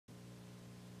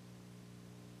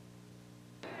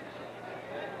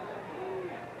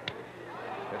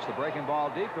Hits the breaking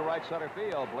ball deep to right center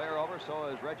field. Blair over, so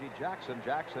is Reggie Jackson.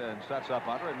 Jackson sets up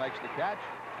under and makes the catch.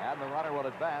 And the runner will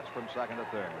advance from second to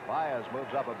third. Baez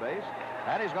moves up a base.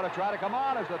 And he's going to try to come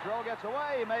on as the throw gets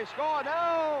away. He may score.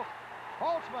 No!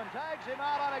 Holtzman tags him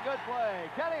out on a good play.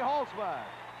 Kenny Holtzman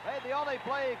made the only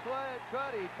play he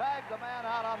could. He tagged the man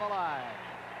out on the line.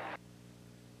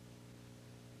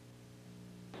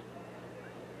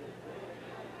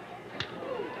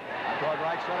 Toward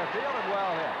right center field and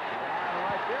well hit. And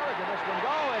right fielder, can this one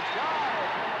go? It's gone.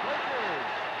 It's in the bleachers.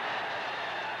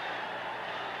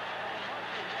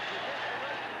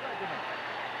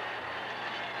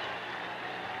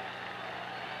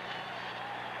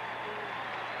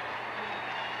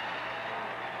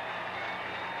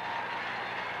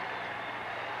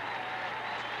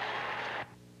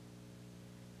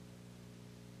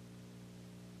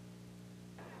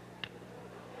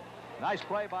 Nice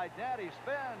play by Dent. He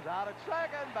spins out at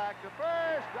second, back to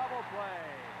first, double play.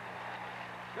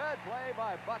 Good play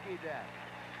by Bucky Dent.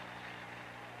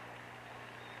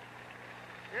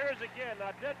 Here's again.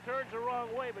 Now, Dent turns the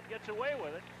wrong way, but gets away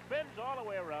with it. Spins all the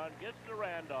way around, gets to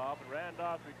Randolph, and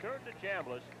Randolph returned to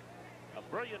Chambliss. A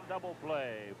brilliant double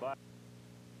play by...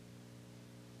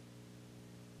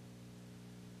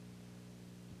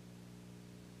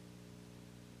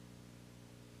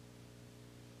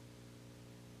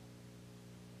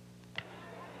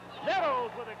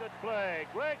 Nettles with a good play.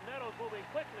 Greg Nettles moving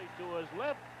quickly to his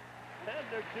left, and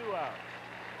they're 2 out.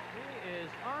 He is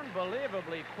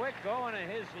unbelievably quick going to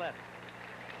his left.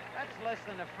 That's less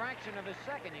than a fraction of a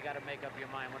second. You got to make up your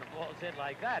mind when a ball's hit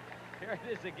like that. Here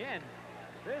it is again.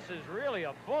 This is really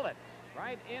a bullet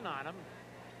right in on him.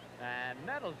 And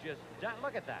Nettles just,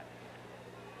 look at that.